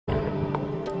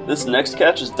This next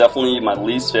catch is definitely my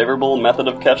least favorable method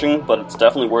of catching, but it's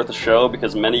definitely worth a show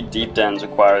because many deep dens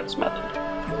require this method.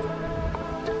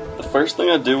 The first thing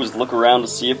I do is look around to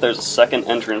see if there's a second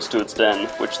entrance to its den,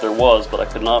 which there was, but I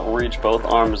could not reach both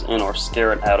arms in or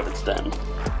scare it out of its den.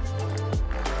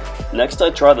 Next I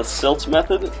try the silt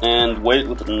method and wait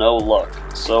with no luck,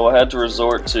 so I had to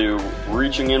resort to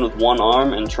reaching in with one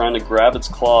arm and trying to grab its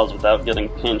claws without getting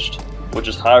pinched, which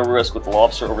is high risk with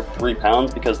lobster over 3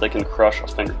 pounds because they can crush a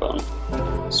finger bone.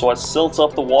 So I silt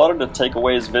up the water to take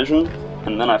away his vision,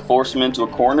 and then I force him into a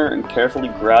corner and carefully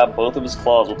grab both of his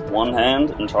claws with one hand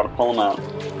and try to pull him out.